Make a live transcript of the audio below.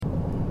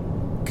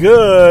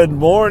Good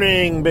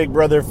morning, Big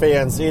Brother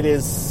fans. It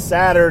is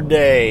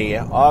Saturday,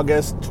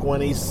 August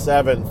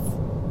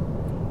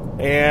 27th,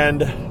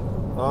 and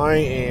I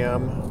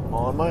am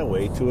on my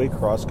way to a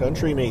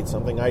cross-country meet,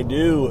 something I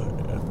do,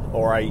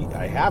 or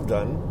I have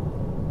done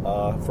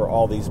for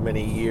all these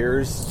many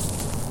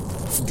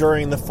years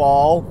during the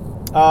fall,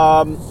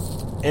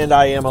 and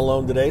I am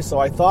alone today, so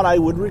I thought I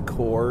would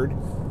record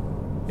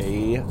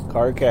a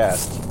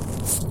CarCast.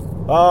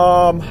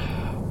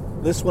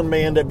 This one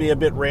may end up being a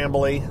bit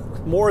rambly,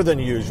 more than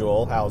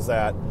usual. How's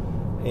that?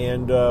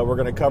 And we're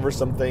going to cover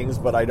some things,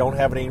 but I don't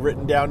have any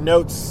written down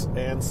notes,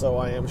 and so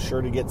I am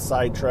sure to get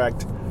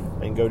sidetracked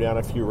and go down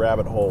a few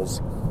rabbit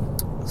holes.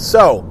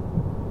 So,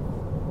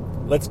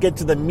 let's get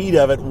to the meat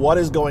of it. What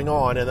is going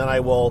on? And then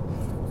I will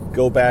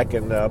go back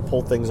and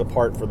pull things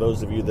apart for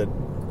those of you that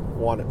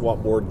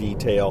want more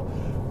detail.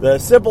 The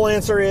simple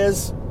answer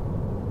is,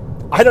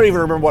 I don't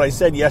even remember what I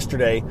said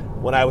yesterday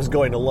when I was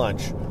going to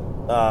lunch.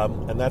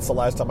 And that's the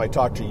last time I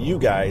talked to you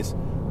guys.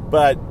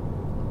 But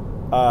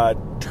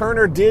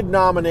Turner did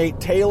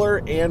nominate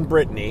Taylor and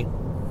Brittany.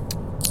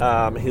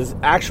 His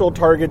actual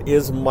target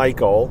is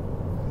Michael.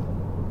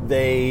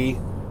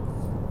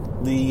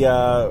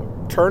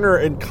 Turner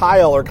and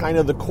Kyle are kind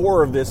of the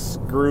core of this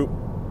group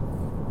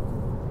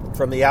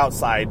from the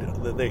outside.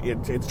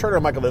 It's Turner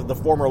and Michael, the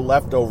former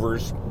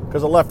leftovers,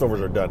 because the leftovers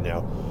are done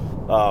now.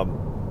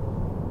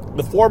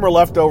 The former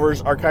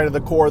leftovers are kind of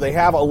the core. They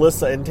have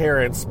Alyssa and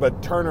Terrence,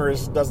 but Turner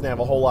doesn't have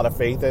a whole lot of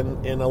faith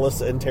in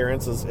Alyssa and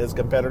Terrence as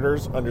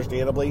competitors,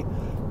 understandably.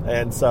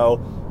 And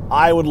so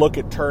I would look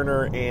at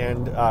Turner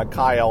and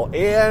Kyle,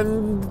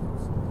 and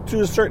to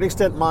a certain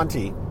extent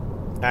Monty,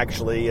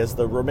 actually, as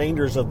the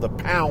remainders of the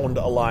Pound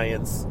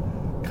Alliance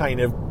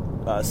kind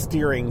of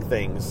steering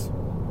things.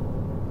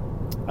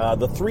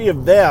 The three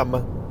of them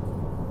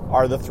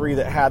are the three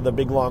that had the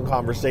big, long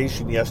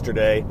conversation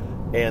yesterday.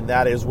 And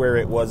that is where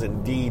it was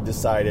indeed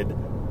decided,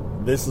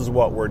 this is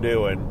what we're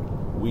doing.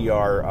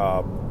 We're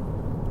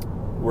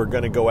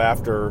going to go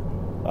after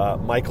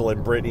Michael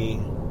and Brittany,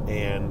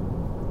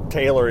 and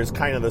Taylor is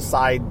kind of the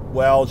side.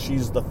 Well,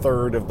 she's the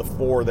third of the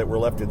four that were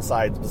left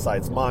inside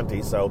besides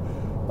Monty. So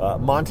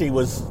Monty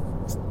was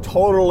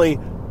totally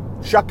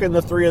chucking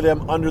the three of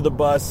them under the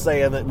bus,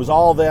 saying that it was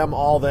all them.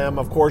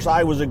 Of course,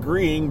 I was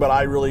agreeing, but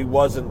I really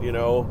wasn't,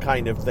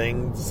 kind of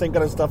thing. Same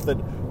kind of stuff that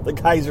the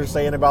guys are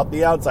saying about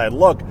the outside.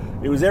 Look,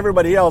 it was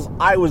everybody else.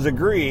 I was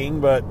agreeing,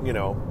 but,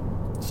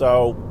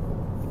 so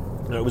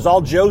it was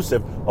all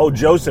Joseph. Oh,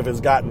 Joseph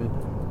has gotten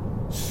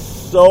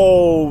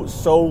so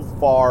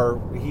far.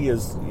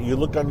 You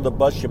look under the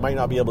bus, you might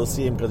not be able to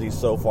see him because he's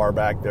so far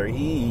back there.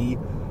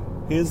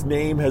 His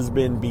name has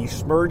been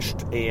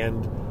besmirched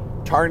and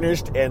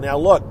tarnished. And now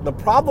look, the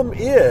problem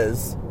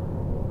is,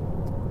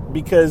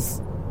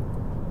 because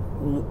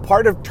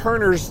part of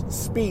Turner's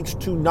speech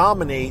to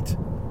nominate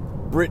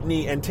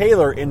Brittany and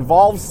Taylor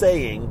involves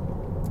saying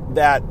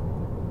that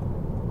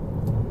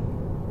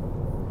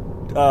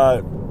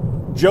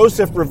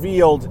Joseph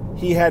revealed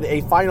he had a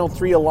final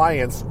three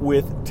alliance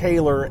with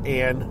Taylor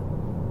and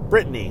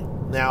Brittany.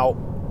 Now,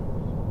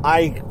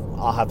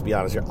 I'll have to be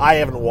honest here. I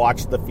haven't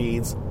watched the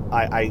feeds.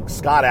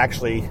 Scott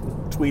actually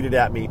tweeted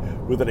at me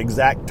with an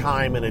exact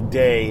time and a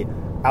day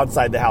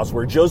outside the house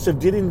where Joseph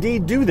did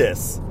indeed do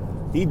this.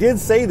 He did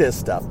say this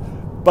stuff.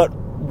 But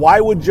why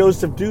would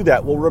Joseph do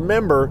that? Well,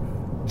 remember,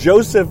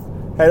 Joseph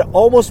had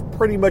almost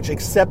pretty much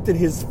accepted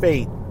his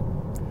fate,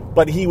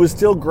 but he was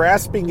still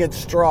grasping at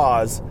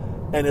straws.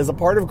 And as a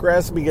part of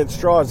grasping at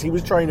straws, he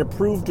was trying to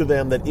prove to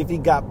them that if he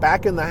got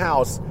back in the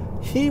house,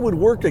 he would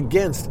work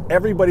against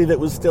everybody that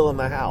was still in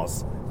the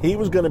house. He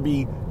was going to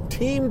be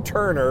Team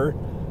Turner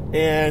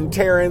and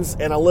Terrence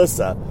and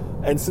Alyssa.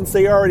 And since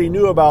they already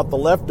knew about the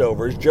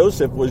leftovers,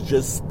 Joseph was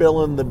just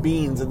spilling the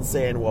beans and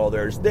saying, well,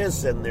 there's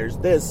this, and there's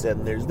this,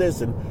 and there's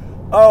this. And,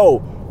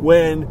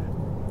 when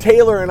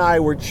Taylor and I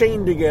were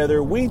chained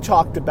together, we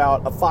talked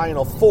about a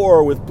final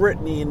four with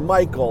Brittany and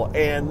Michael.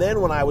 And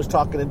then when I was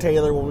talking to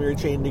Taylor when we were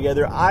chained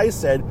together, I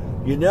said,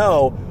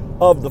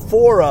 of the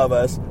four of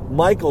us,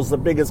 Michael's the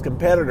biggest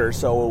competitor.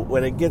 So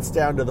when it gets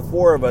down to the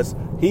four of us,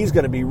 he's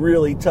going to be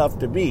really tough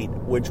to beat,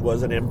 which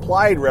was an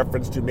implied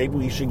reference to maybe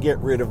we should get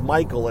rid of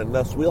Michael, and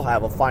thus we'll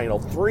have a final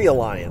three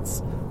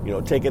alliance.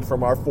 Take it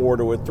from our four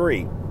to a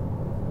three.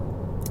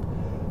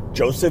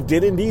 Joseph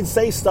did indeed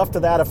say stuff to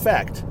that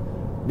effect.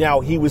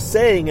 Now, he was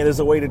saying it as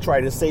a way to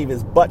try to save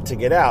his butt to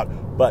get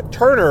out, but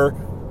Turner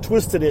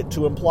twisted it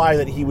to imply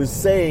that he was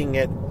saying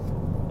it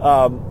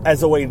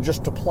as a way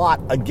just to plot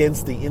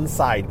against the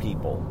inside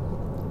people.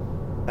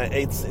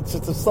 It's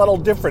just a subtle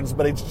difference,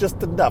 but it's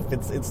just enough.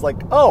 It's like,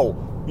 oh,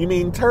 you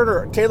mean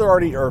Joseph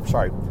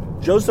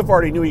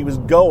already knew he was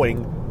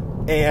going,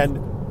 and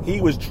he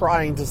was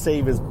trying to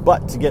save his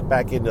butt to get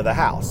back into the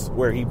house,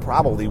 where he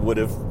probably would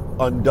have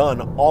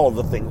undone all of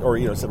the things, or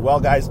said, well,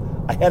 guys,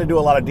 I had to do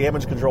a lot of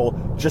damage control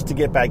just to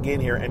get back in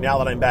here, and now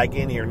that I'm back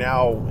in here,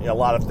 now a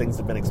lot of things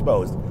have been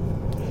exposed.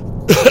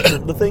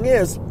 The thing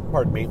is,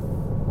 pardon me,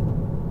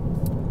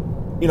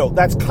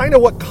 that's kind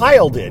of what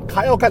Kyle did.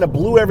 Kyle kind of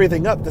blew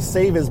everything up to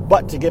save his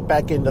butt to get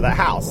back into the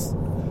house.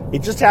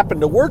 It just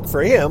happened to work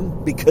for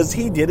him because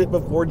he did it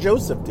before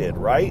Joseph did,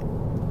 right?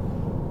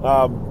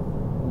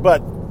 But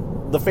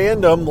the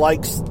fandom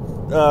likes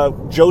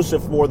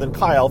Joseph more than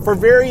Kyle for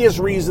various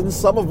reasons,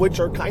 some of which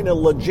are kind of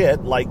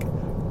legit, like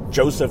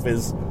Joseph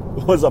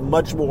was a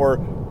much more,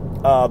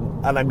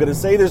 and I'm going to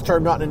say this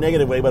term not in a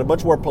negative way, but a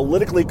much more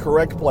politically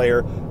correct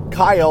player.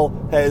 Kyle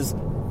has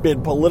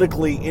been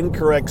politically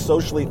incorrect,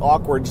 socially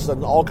awkward,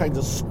 and all kinds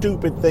of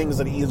stupid things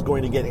that he is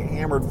going to get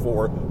hammered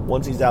for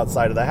once he's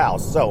outside of the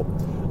house. So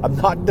I'm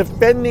not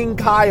defending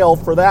Kyle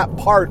for that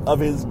part of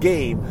his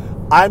game.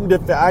 I'm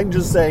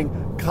just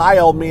saying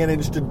Kyle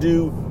managed to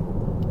do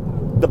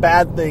the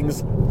bad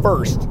things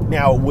first.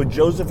 Now, would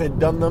Joseph have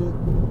done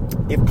them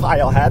if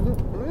Kyle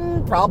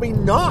hadn't? Probably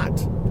not.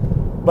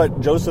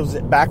 But Joseph's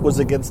back was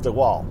against the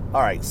wall.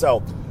 All right,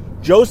 so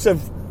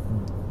Joseph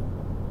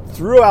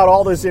threw out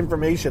all this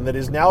information that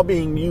is now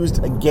being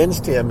used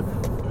against him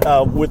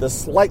with a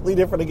slightly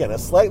different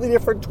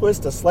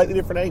twist, a slightly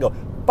different angle.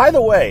 By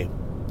the way,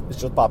 this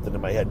just popped into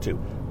my head too.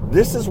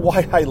 This is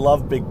why I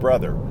love Big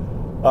Brother.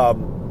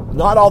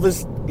 Not all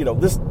this,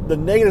 the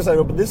negative side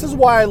of it, but this is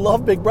why I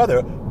love Big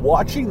Brother.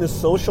 Watching the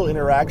social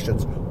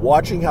interactions,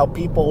 watching how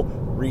people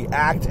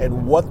react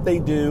and what they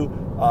do,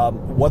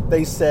 what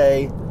they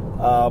say.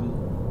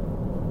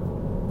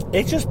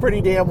 It's just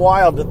pretty damn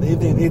wild.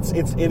 It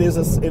is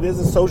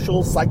a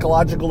social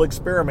psychological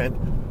experiment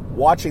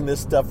watching this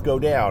stuff go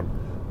down,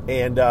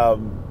 and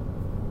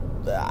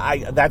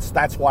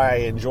that's why I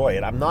enjoy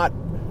it.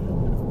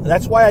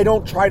 That's why I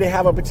don't try to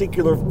have a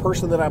particular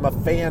person that I'm a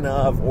fan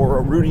of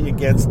or rooting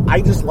against.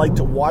 I just like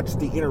to watch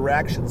the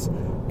interactions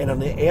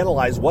and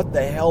analyze what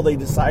the hell they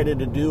decided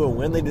to do and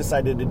when they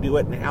decided to do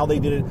it and how they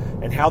did it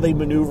and how they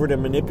maneuvered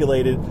and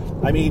manipulated.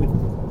 I mean,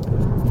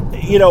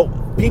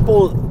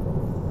 people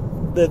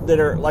that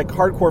are like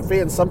hardcore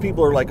fans, some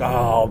people are like,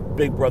 oh,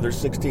 Big Brother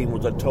 16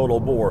 was a total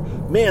bore.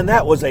 Man,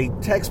 that was a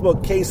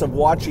textbook case of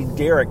watching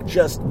Derek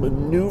just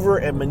maneuver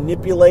and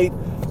manipulate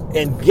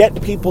and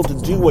get people to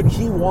do what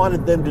he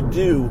wanted them to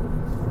do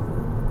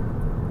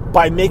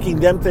by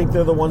making them think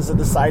they're the ones that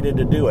decided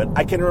to do it.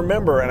 I can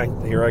remember,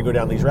 and here I go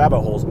down these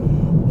rabbit holes,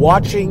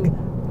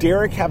 watching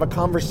Derek have a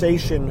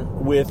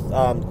conversation with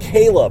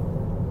Caleb,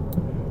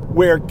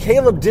 where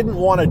Caleb didn't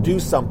want to do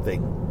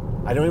something.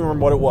 I don't even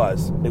remember what it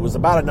was. It was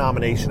about a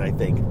nomination, I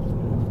think.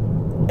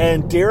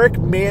 And Derek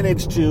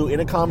managed to,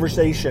 in a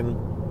conversation,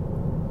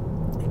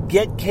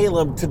 get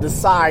Caleb to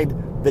decide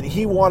that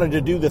he wanted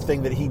to do the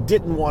thing that he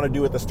didn't want to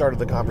do at the start of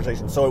the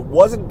conversation. So it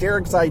wasn't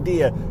Derek's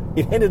idea.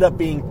 It ended up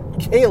being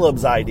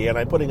Caleb's idea, and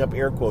I'm putting up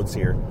air quotes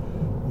here.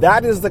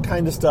 That is the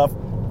kind of stuff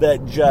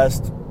that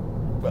just...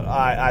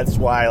 that's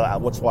why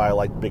I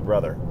like Big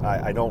Brother.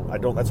 I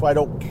don't. That's why I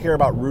don't care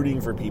about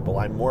rooting for people.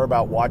 I'm more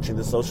about watching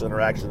the social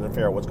interaction and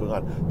figure out what's going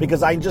on,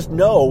 because I just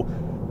know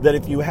that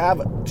if you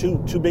have too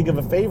big of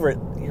a favorite,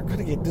 you're going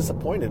to get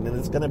disappointed, and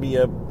it's going to be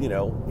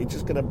it's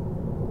just going to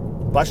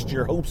bust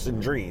your hopes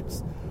and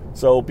dreams.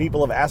 So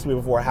people have asked me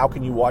before, how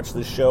can you watch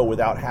this show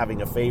without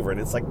having a favorite?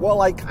 It's like, well,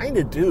 I kind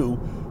of do,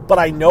 but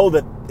I know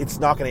that it's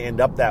not going to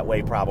end up that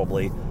way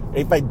probably.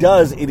 If it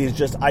does, it is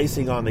just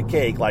icing on the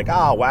cake. Like,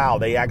 wow,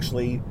 they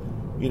actually,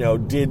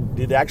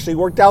 it actually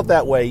worked out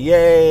that way.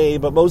 Yay.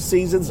 But most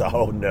seasons,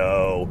 oh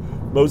no.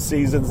 Most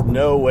seasons,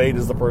 no way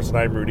does the person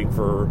I'm rooting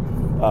for,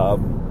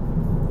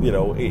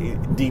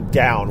 deep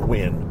down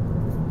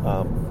win.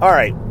 All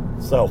right.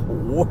 So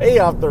way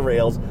off the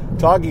rails,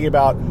 talking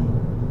about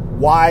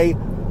why,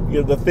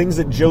 the things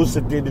that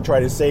Joseph did to try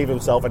to save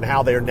himself and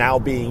how they're now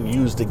being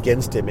used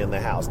against him in the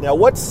house. Now,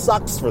 what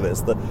sucks for this,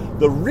 the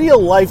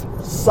real life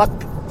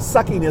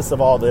suckiness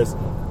of all this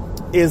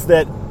is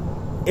that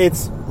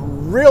it's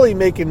really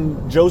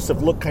making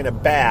Joseph look kind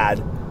of bad,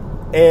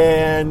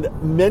 and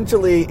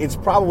mentally it's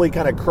probably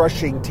kind of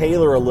crushing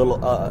Taylor a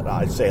little.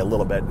 I say a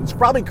little bit. It's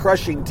probably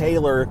crushing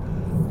Taylor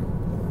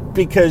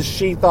because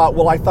she thought,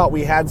 well, I thought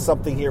we had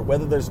something here.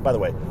 Whether there's, by the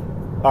way,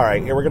 all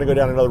right, here we're going to go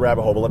down another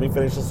rabbit hole, but let me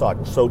finish this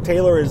thought. So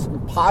Taylor is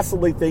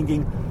possibly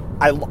thinking,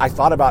 I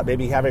thought about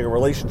maybe having a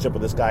relationship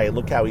with this guy, and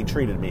look how he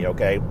treated me.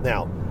 Okay,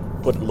 now.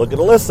 But look at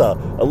Alyssa.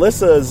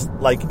 Alyssa is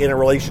like in a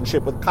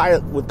relationship with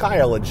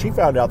Kyle, and she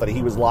found out that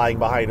he was lying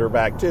behind her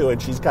back too,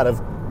 and she's kind of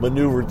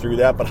maneuvered through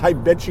that. But I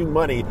bet you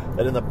money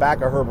that in the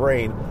back of her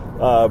brain,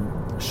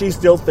 she's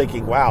still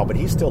thinking, wow, but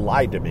he still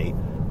lied to me.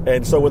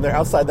 And so when they're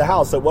outside the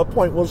house, at what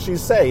point will she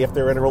say, if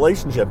they're in a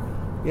relationship,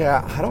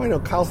 yeah, how do I know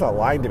Kyle's not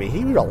lying to me?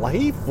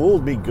 He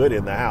fooled me good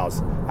in the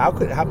house.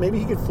 Maybe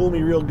he could fool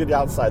me real good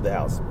outside the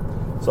house.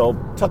 So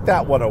tuck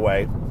that one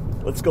away.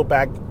 Let's go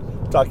back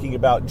talking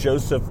about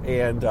Joseph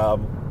and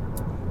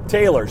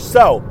Taylor.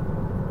 So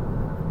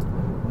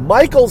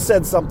Michael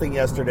said something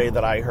yesterday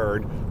that I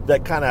heard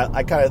that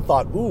I kind of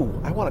thought, ooh,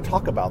 I want to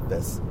talk about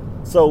this.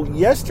 So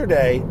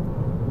yesterday,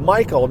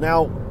 Michael,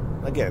 now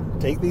again,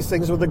 take these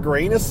things with a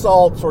grain of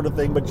salt sort of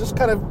thing, but just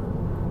kind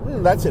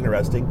of, that's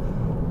interesting.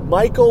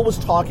 Michael was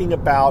talking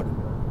about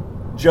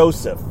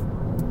Joseph,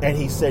 and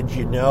he said,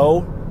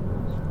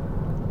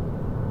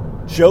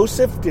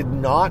 Joseph did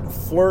not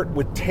flirt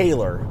with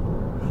Taylor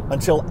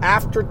until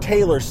after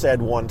Taylor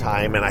said one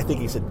time, and I think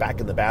he said back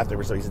in the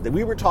bathroom or so, he said that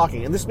we were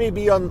talking, and this may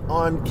be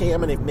on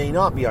cam and it may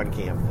not be on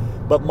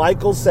cam, but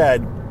Michael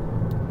said,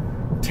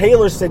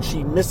 Taylor said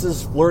she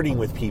misses flirting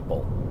with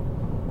people.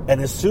 And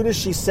as soon as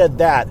she said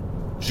that,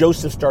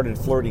 Joseph started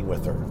flirting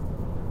with her.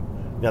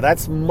 Now,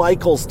 that's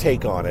Michael's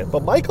take on it.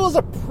 But Michael is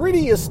a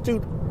pretty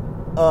astute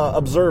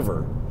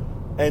observer.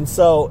 And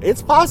so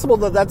it's possible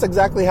that that's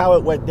exactly how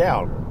it went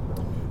down.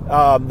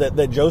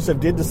 That Joseph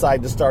did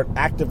decide to start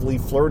actively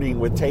flirting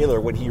with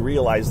Taylor when he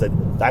realized that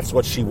that's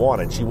what she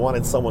wanted. She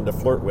wanted someone to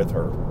flirt with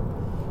her.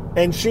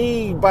 And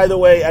she, by the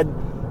way,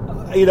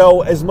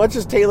 as much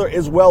as Taylor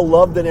is well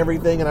loved and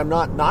everything, and I'm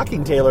not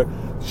knocking Taylor,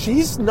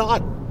 she's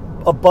not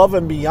above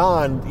and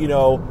beyond,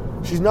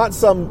 she's not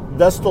some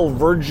Vestal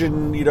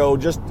virgin,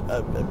 just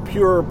a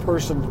pure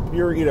person,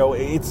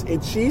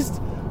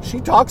 she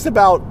talks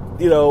about,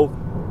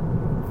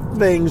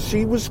 things.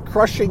 She was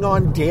crushing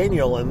on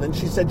Daniel, and then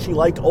she said she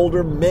liked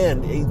older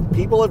men.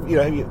 People have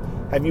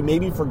you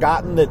maybe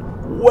forgotten that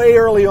way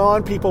early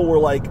on, people were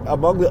like,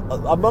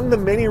 among the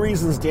many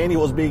reasons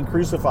Daniel was being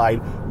crucified,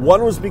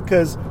 one was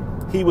because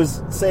he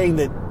was saying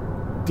that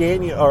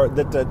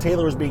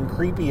Taylor was being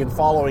creepy and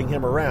following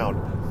him around,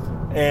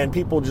 and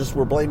people just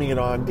were blaming it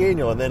on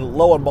Daniel. And then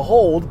lo and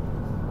behold,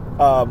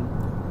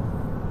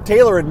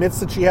 Taylor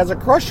admits that she has a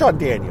crush on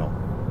Daniel.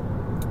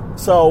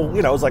 So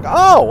it's like,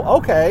 oh,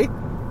 okay,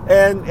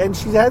 and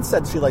she had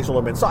said she likes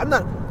older men. So in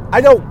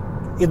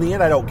the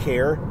end I don't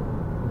care,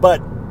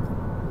 but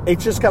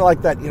it's just kind of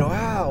like that,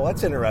 wow,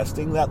 that's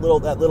interesting. That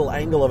little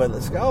angle of it.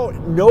 Let's go.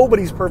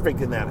 Nobody's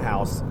perfect in that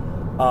house.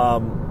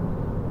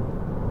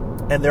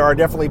 And there are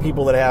definitely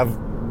people that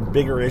have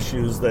bigger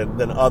issues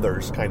than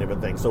others, kind of a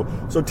thing. So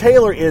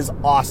Taylor is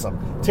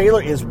awesome.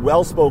 Taylor is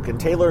well spoken.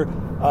 Taylor,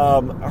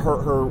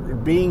 her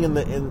being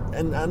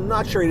and I'm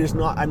not sure it is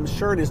not. I'm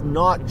sure it is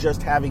not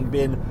just having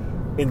been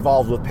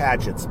involved with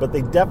pageants, but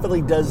they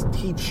definitely does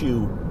teach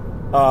you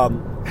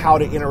how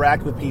to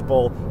interact with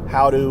people,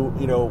 how to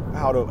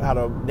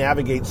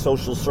navigate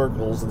social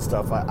circles and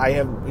stuff. I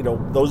have,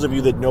 those of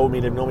you that know me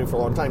and have known me for a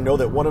long time know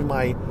that one of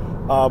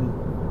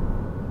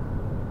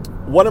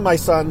my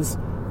sons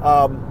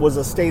was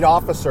a state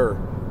officer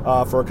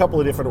for a couple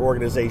of different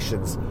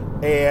organizations,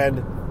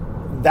 and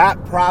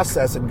that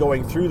process and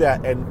going through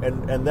that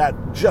and that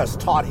just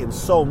taught him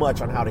so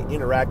much on how to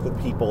interact with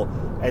people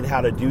and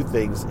how to do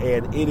things.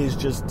 And it is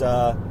just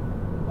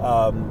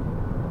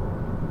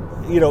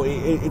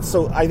it's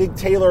so, I think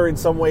Taylor in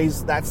some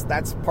ways that's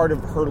part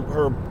of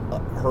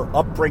her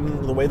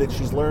upbringing, the way that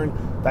she's learned.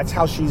 That's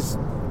how she's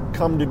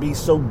come to be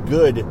so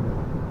good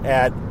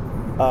at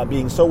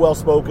being so well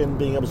spoken,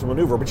 being able to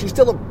maneuver. But she's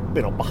still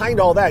behind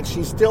all that,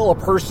 she's still a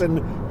person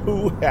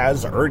who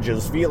has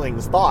urges,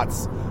 feelings,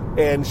 thoughts,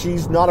 and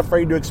she's not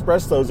afraid to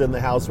express those in the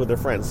house with her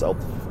friends. So,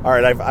 all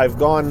right, I've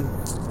gone.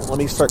 Let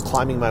me start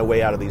climbing my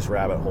way out of these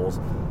rabbit holes.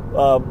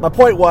 My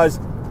point was,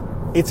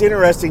 it's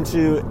interesting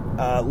to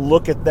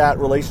look at that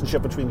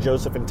relationship between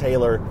Joseph and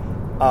Taylor.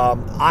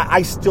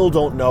 I still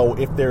don't know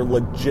if they're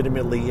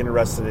legitimately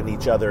interested in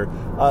each other.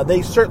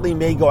 They certainly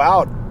may go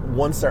out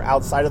once they're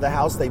outside of the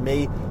house. They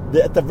may,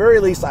 at the very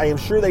least, I am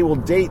sure they will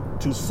date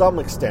to some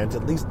extent,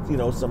 at least,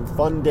 some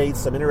fun dates,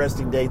 some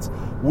interesting dates.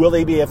 Will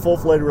they be a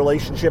full-fledged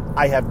relationship?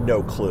 I have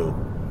no clue.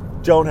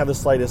 Don't have the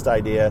slightest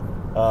idea.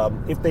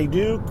 If they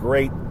do,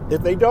 great.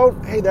 If they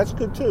don't, hey, that's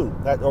good too.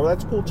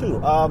 That's cool too.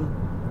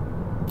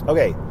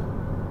 Okay.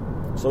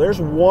 So there's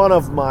one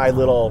of my I've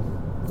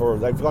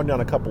gone down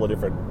a couple of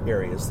different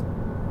areas.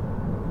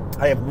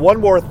 I have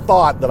one more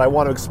thought that I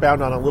want to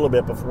expound on a little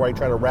bit before I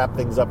try to wrap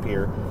things up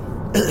here.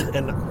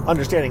 And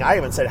understanding, I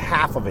haven't said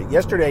half of it.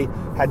 Yesterday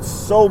had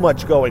so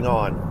much going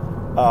on.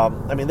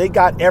 They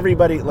got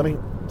everybody, let me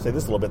say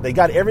this a little bit. They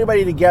got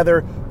everybody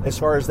together as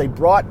far as they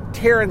brought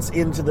Terrence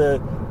into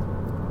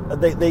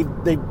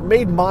they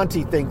made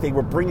Monty think they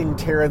were bringing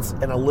Terrence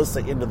and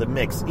Alyssa into the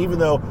mix, even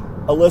though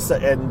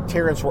Alyssa and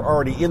Terrence were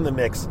already in the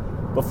mix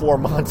before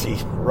Monty,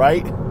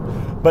 right?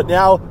 But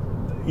now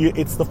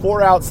it's the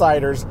four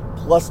outsiders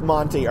plus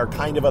Monty are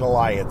kind of an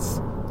alliance.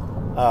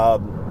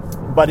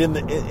 But in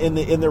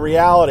the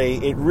reality,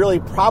 it really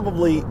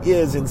probably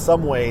is in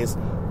some ways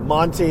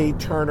Monty,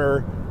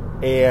 Turner,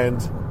 and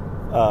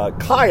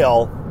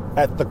Kyle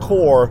at the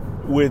core,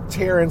 with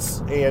Terrence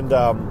and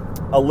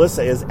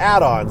Alyssa as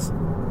add-ons.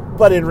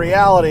 But in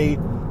reality,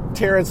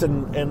 Terrence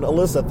and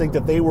Alyssa think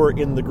that they were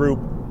in the group.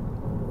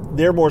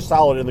 They're more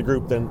solid in the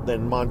group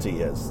than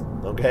Monty is.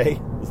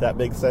 Okay? Does that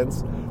make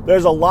sense?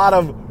 There's a lot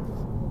of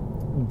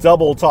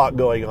double talk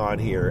going on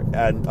here.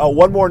 And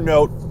one more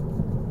note.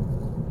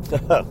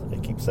 I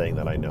keep saying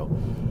that, I know.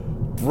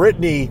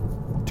 Brittany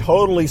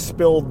totally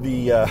spilled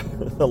the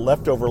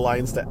leftover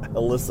lines to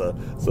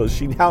Alyssa, so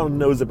she now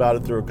knows about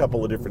it through a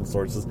couple of different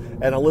sources.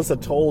 And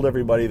Alyssa told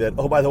everybody that,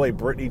 oh, by the way,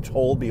 Brittany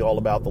told me all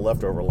about the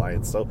leftover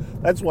lines. So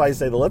that's why I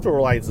say the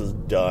leftover lines is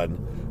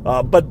done.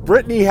 But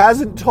Brittany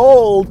hasn't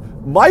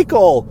told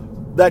Michael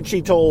that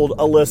she told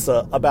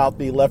Alyssa about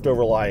the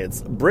leftover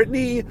lines.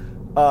 Brittany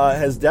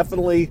has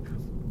definitely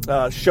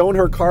shown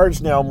her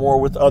cards now more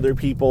with other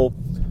people.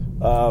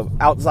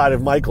 outside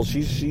of Michael.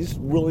 She's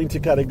willing to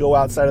kind of go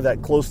outside of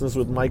that closeness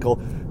with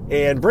Michael.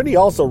 And Brittany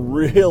also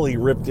really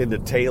ripped into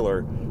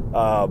Taylor.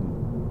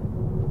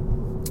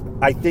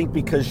 I think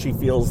because she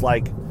feels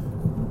like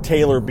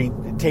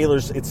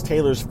it's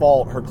Taylor's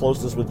fault. Her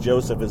closeness with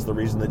Joseph is the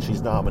reason that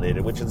she's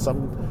nominated, which in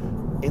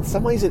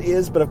some ways it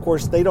is, but of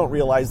course they don't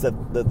realize that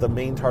the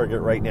main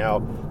target right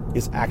now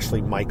is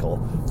actually Michael.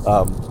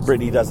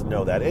 Brittany doesn't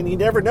know that, and you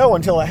never know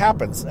until it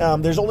happens.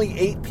 There's only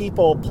 8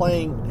 people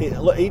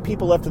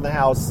left in the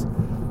House,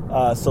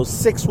 so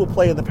 6 will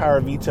play in the Power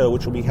of Veto,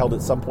 which will be held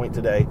at some point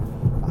today.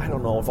 I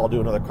don't know if I'll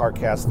do another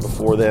CarCast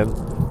before then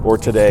or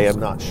today. I'm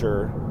not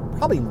sure.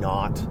 Probably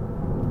not.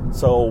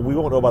 So we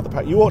won't know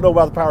about you won't know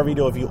about the Power of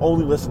Veto if you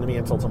only listen to me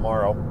until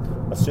tomorrow,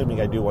 assuming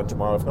I do one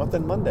tomorrow. If not,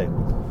 then Monday.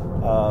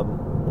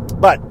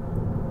 But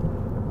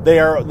they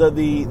are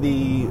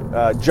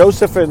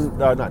Joseph and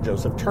not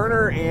Joseph,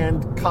 Turner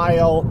and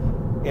Kyle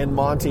and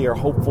Monty are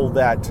hopeful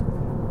that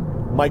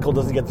Michael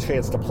doesn't get the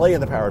chance to play in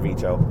the Power of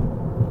Veto.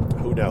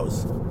 Who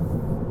knows?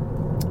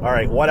 All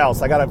right, what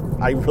else? I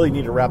really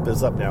need to wrap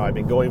this up now. I've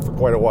been going for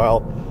quite a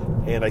while,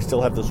 and I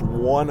still have this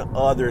one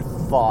other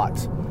thought,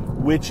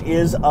 which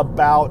is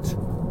about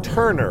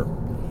Turner.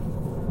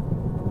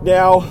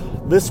 Now,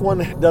 this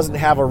one doesn't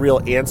have a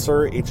real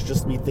answer. It's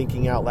just me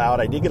thinking out loud.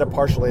 I did get a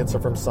partial answer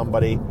from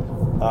somebody,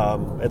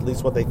 at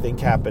least what they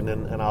think happened,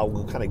 and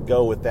I'll kind of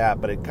go with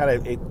that. But it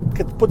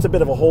puts a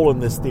bit of a hole in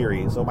this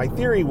theory. So my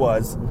theory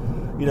was,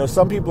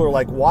 some people are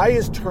like, why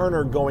is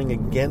Turner going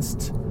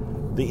against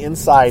the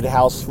inside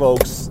house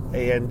folks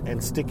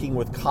and sticking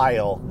with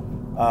Kyle,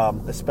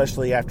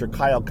 especially after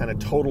Kyle kind of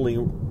totally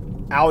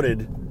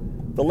outed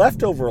the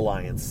Leftover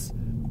Alliance?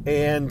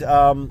 And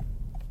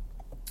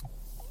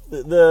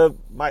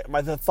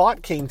the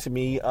thought came to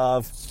me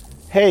of,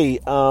 hey,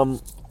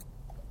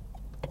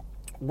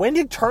 when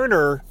did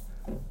Turner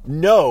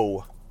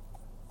know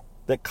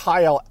that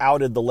Kyle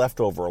outed the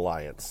Leftover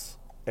Alliance?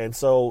 And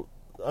so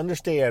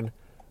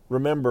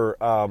remember,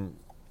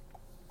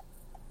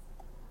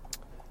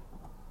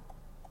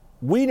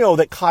 we know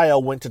that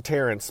Kyle went to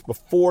Terrence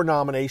before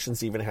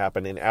nominations even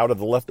happened and out of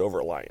the Leftover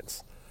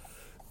Alliance.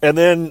 And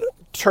then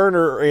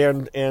Turner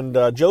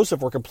and Joseph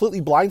were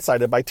completely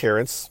blindsided by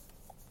Terrence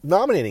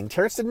nominating.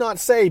 Terrence did not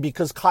say,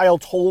 because Kyle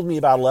told me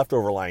about a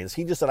Leftover Alliance.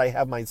 He just said, I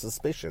have my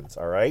suspicions,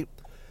 all right?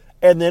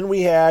 And then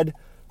we had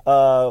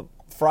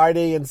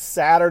Friday and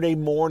Saturday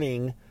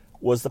morning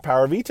was the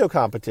Power Veto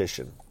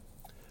competition.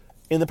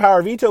 In the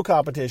Power Veto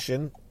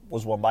competition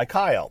was won by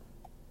Kyle.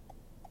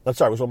 I'm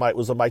sorry, was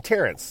won by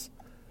Terrence.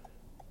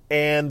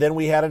 And then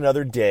we had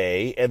another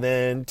day, and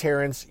then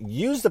Terrence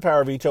used the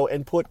Power Veto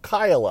and put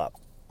Kyle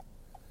up.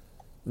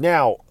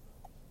 Now,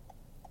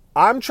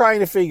 I'm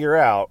trying to figure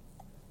out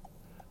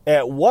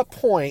at what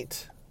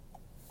point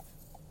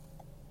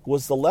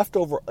was the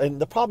Leftover, and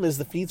the problem is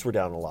the feeds were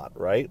down a lot,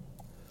 right?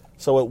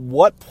 So at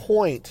what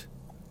point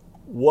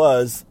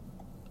was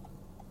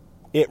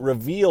it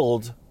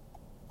revealed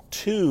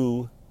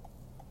to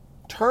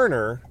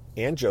Turner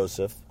and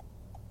Joseph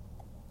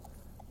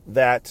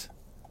that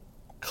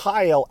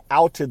Kyle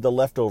outed the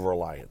Leftover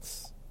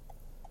Alliance?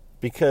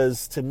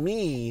 Because to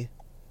me,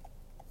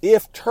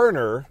 if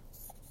Turner,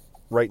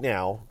 right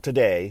now,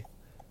 today,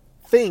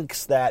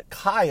 thinks that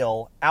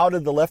Kyle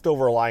outed the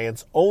Leftover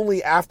Alliance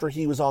only after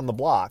he was on the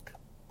block,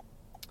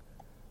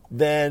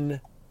 then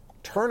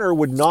Turner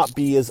would not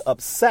be as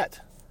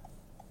upset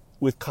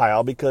with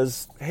Kyle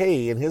because,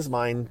 hey, in his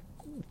mind,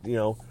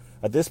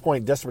 at this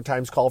point, desperate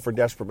times call for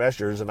desperate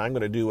measures, and I'm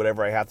going to do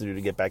whatever I have to do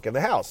to get back in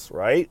the house,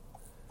 right?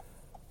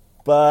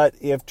 But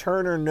if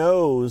Turner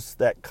knows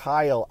that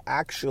Kyle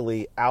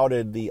actually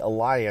outed the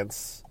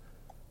alliance,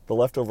 the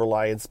Leftover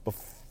Alliance,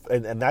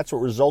 and that's what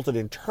resulted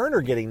in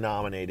Turner getting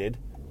nominated,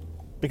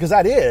 because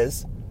I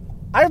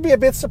would be a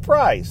bit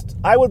surprised.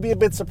 I would be a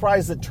bit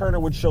surprised that Turner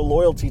would show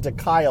loyalty to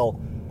Kyle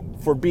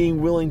for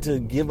being willing to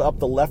give up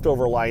the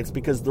Leftover Alliance,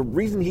 because the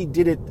reason he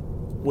did it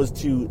was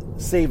to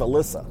save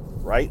Alyssa,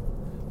 right?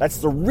 That's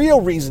the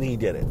real reason he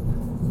did it.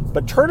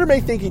 But Turner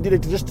may think he did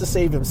it just to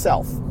save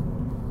himself.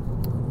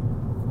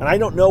 And I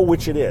don't know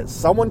which it is.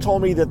 Someone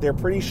told me that they're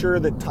pretty sure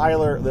that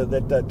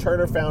that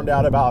Turner found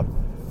out about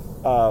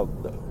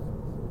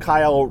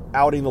Kyle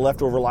outing the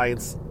Leftover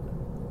Alliance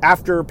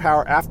after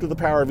the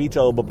Power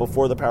Veto, but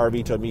before the Power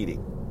Veto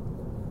meeting.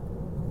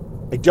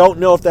 I don't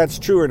know if that's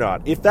true or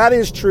not. If that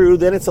is true,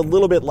 then it's a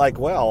little bit like,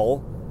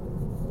 well,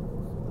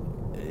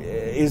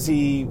 is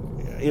he,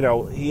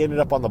 he ended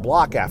up on the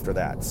block after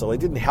that, so it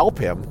didn't help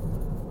him.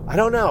 I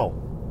don't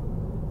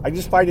know. I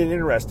just find it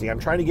interesting. I'm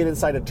trying to get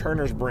inside of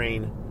Turner's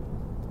brain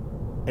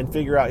and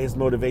figure out his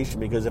motivation,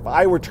 because if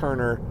I were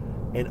Turner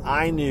and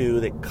I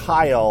knew that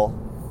Kyle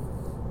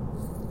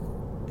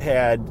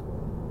had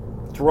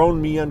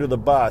thrown me under the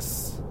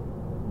bus,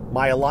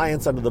 my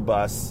alliance under the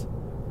bus,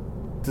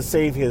 to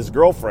save his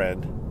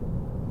girlfriend,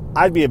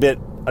 I'd be a bit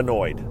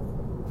annoyed.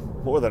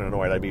 More than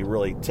annoyed, I'd be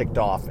really ticked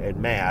off and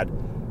mad,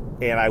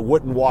 and I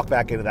wouldn't walk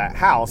back into that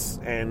house,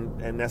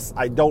 and that's,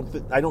 I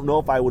don't know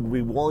if I would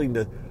be willing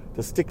to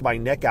stick my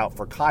neck out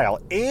for Kyle.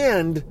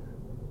 And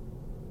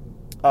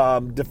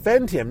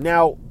defend him.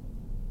 Now,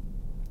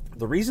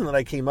 the reason that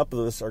I came up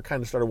with this or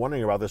kind of started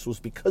wondering about this was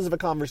because of a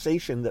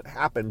conversation that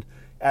happened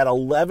at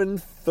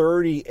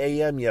 11:30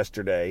 a.m.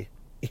 yesterday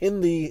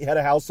in the head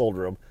of household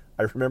room.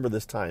 I remember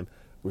this time.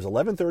 It was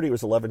 11:30, it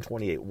was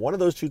 11:28. One of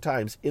those two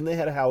times in the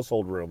head of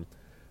household room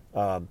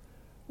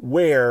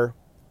where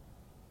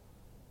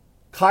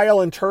Kyle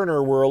and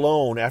Turner were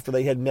alone after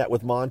they had met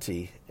with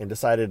Monty and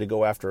decided to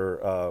go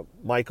after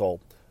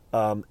Michael.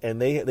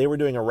 And they were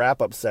doing a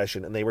wrap-up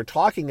session, and they were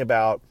talking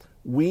about,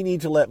 we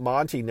need to let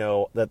Monty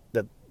know that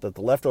the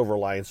Leftover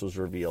Alliance was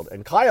revealed.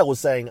 And Kyle was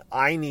saying,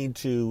 I need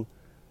to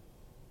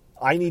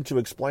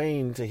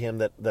explain to him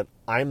that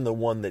I'm the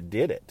one that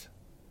did it.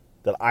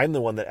 That I'm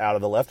the one that out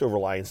of the Leftover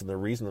Alliance, and the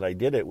reason that I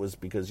did it was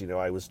because,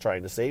 I was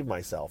trying to save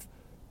myself.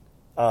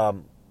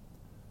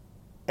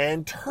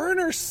 And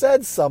Turner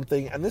said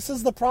something, and this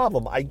is the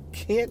problem. I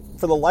can't,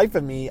 for the life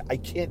of me, I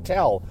can't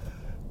tell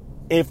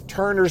if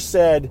Turner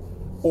said,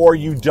 or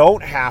you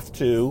don't have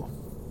to,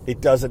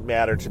 it doesn't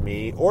matter to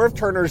me, or if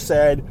Turner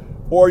said,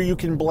 or you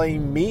can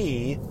blame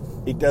me,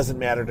 it doesn't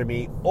matter to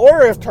me,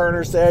 or if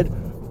Turner said,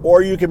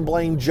 or you can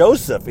blame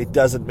Joseph, it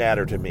doesn't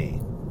matter to me,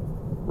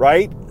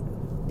 right?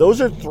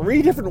 Those are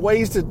three different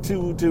ways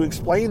to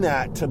explain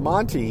that to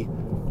Monty,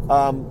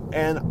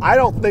 and I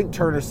don't think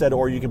Turner said,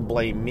 or you can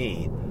blame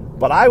me,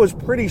 but I was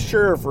pretty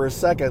sure for a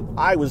second,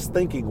 I was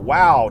thinking,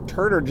 wow,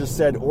 Turner just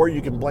said, or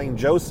you can blame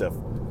Joseph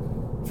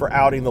for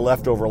outing the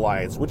Leftover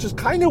Alliance, which is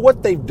kind of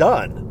what they've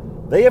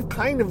done. They have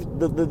kind of,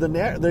 the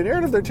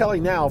narrative they're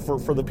telling now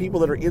for the people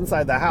that are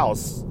inside the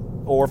house,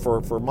 or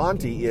for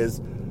Monty,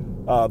 is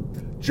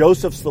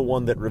Joseph's the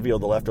one that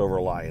revealed the Leftover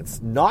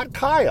Alliance, not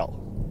Kyle.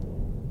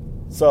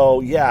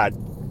 So, yeah,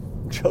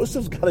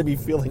 Joseph's got to be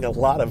feeling a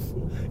lot of,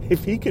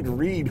 if he could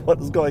read what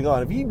was going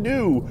on, if he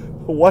knew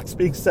what's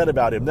being said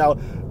about him. Now,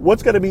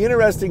 what's going to be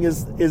interesting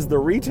is the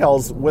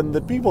retells when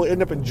the people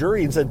end up in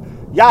jury and said,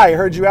 yeah, I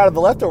heard you out of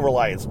the Leftover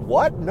Alliance.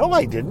 What? No,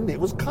 I didn't. It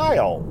was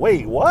Kyle.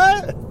 Wait,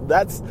 what?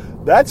 That's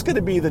going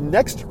to be the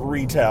next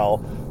retell,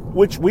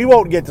 which we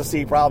won't get to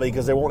see probably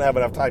because they won't have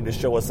enough time to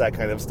show us that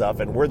kind of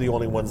stuff, and we're the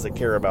only ones that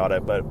care about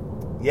it. But,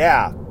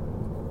 yeah,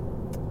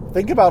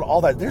 think about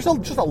all that. There's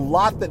just a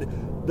lot that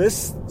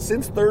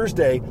since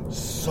Thursday,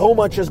 so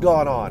much has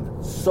gone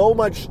on. So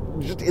much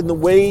just in the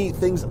way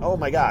things, oh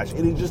my gosh,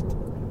 it is just,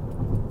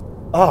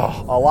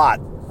 a lot.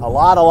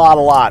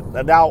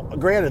 And now,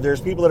 granted,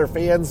 there's people that are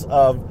fans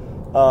of,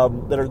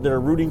 that are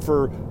rooting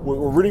for,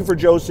 we're rooting for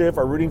Joseph,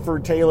 or rooting for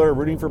Taylor, or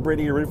rooting for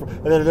Brittany,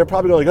 and then they're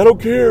probably going, I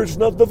don't care, it's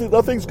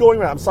nothing's going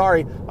right. I'm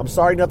sorry,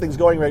 nothing's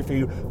going right for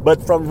you.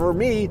 But for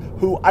me,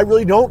 who I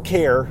really don't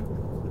care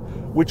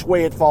which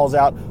way it falls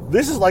out,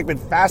 this has been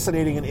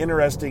fascinating and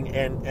interesting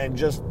and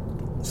just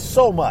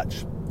so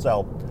much.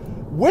 So,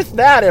 with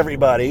that,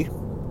 everybody,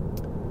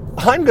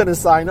 I'm going to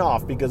sign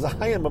off because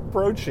I am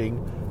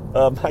approaching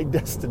my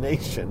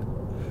destination.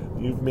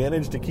 You've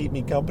managed to keep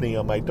me company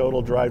on my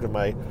total drive to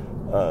my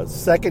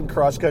second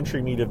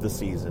cross-country meet of the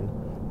season.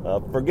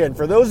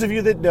 For those of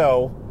you that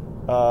know,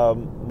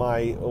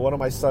 one of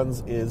my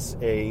sons is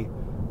a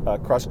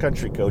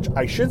cross-country coach.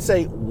 I should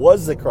say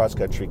was the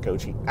cross-country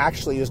coach. He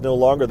actually is no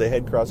longer the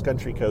head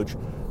cross-country coach.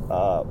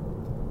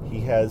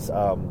 He has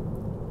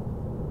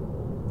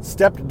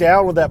stepped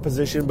down with that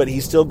position, but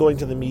he's still going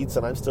to the meets,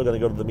 and I'm still going to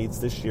go to the meets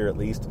this year at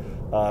least,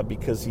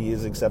 because he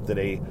has accepted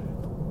a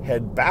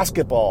head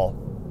basketball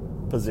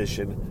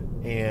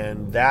position,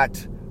 and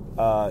that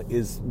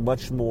is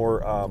much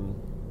more,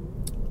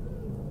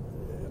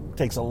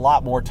 takes a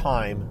lot more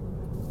time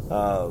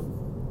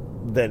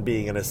than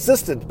being an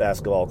assistant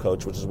basketball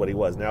coach, which is what he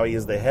was. Now he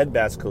is the head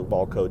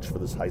basketball coach for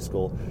this high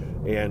school,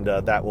 and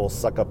that will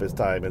suck up his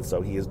time, and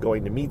so he is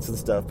going to meets and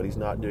stuff, but he's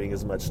not doing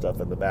as much stuff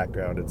in the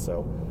background, and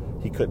so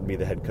he couldn't be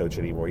the head coach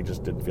anymore. He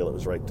just didn't feel it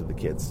was right to the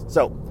kids.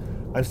 So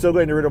I'm still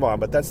going to root him on,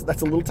 but that's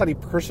a little tiny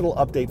personal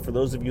update for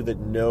those of you that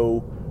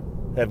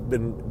have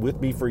been with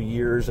me for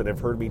years and have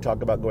heard me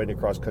talk about going to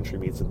cross-country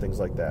meets and things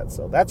like that.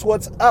 So that's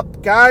what's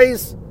up,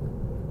 guys.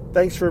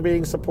 Thanks for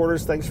being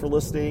supporters. Thanks for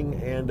listening.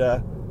 And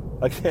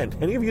again,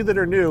 any of you that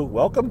are new,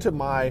 welcome to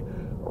my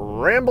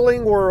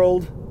rambling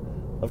world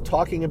of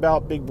talking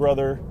about Big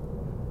Brother.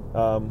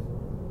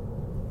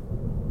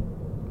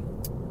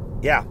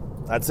 Yeah,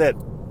 that's it.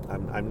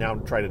 I'm now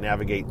trying to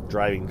navigate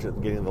driving to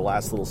getting the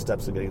last little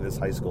steps of getting to this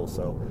high school.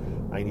 So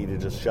I need to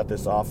just shut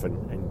this off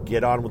and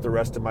get on with the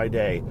rest of my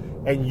day.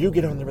 And you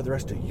get on there with the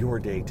rest of your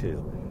day,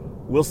 too.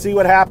 We'll see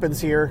what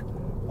happens here.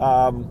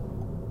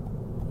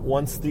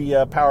 Once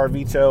the Power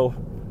Veto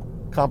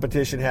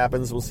competition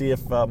happens, we'll see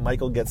if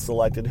Michael gets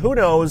selected. Who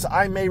knows?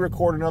 I may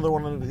record another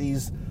one of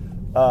these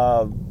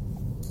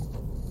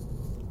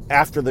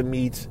after the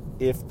meet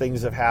if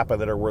things have happened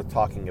that are worth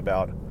talking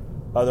about.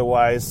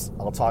 Otherwise,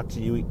 I'll talk to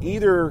you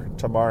either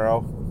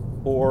tomorrow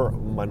or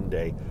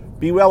Monday.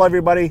 Be well,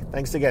 everybody.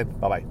 Thanks again.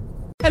 Bye-bye.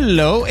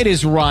 Hello, it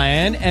is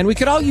Ryan, and we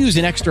could all use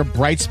an extra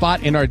bright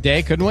spot in our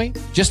day, couldn't we?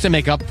 Just to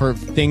make up for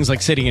things like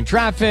sitting in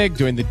traffic,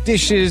 doing the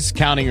dishes,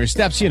 counting your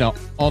steps, you know,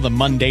 all the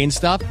mundane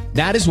stuff.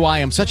 That is why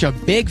I'm such a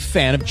big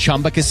fan of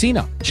Chumba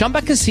Casino.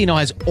 Chumba Casino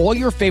has all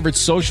your favorite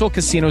social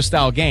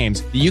casino-style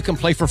games that you can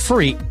play for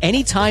free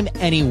anytime,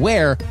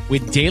 anywhere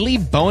with daily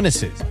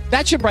bonuses.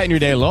 That should brighten your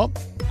day a little.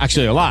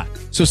 Actually, a lot.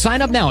 So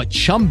sign up now at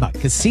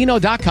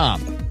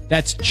ChumbaCasino.com.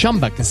 That's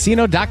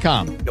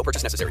ChumbaCasino.com. No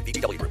purchase necessary.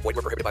 VGW Group. Void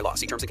where prohibited by law.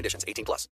 See terms and conditions. 18+.